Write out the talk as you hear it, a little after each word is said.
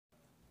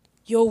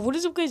Yo, what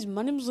is up, guys?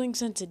 My name is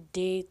Links, and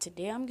today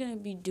I'm gonna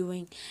be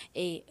doing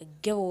a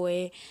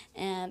giveaway,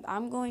 and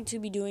I'm going to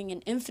be doing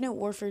an Infinite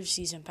Warfare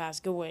Season Pass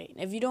giveaway.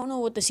 If you don't know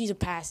what the Season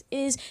Pass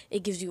is,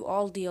 it gives you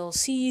all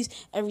DLCs.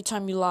 Every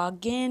time you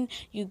log in,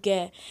 you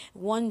get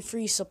one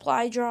free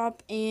supply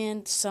drop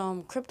and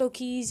some crypto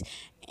keys.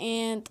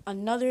 And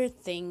another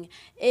thing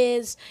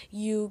is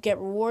you get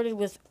rewarded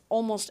with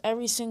almost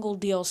every single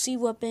DLC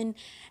weapon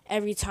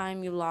every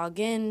time you log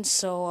in.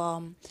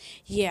 So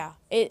yeah,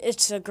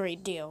 it's a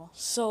great deal.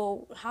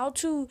 So how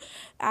to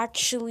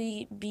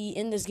actually be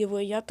in this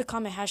giveaway? You have to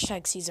comment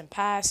hashtag season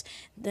pass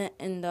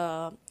in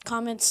the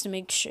comments to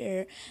make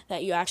sure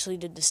that you actually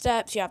did the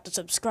steps. You have to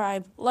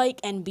subscribe, like,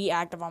 and be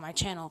active on my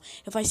channel.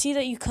 If I see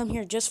that you come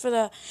here just for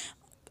the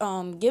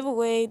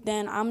giveaway,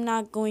 then I'm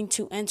not going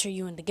to enter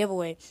you in the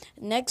giveaway.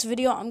 Next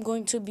video, I'm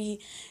going to be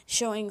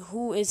showing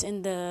who is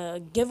in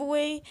the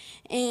giveaway,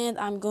 and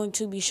I'm going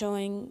to be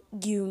showing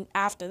you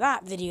after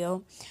that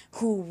video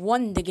who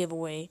won the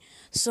giveaway.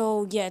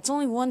 So yeah, it's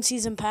only one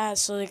season pass,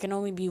 so there can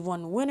only be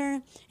one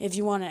winner. If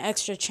you want an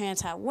extra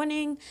chance at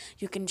winning,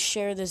 you can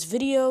share this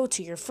video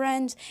to your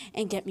friends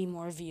and get me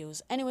more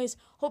views. Anyways,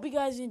 hope you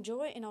guys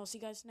enjoy, and I'll see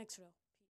you guys next video.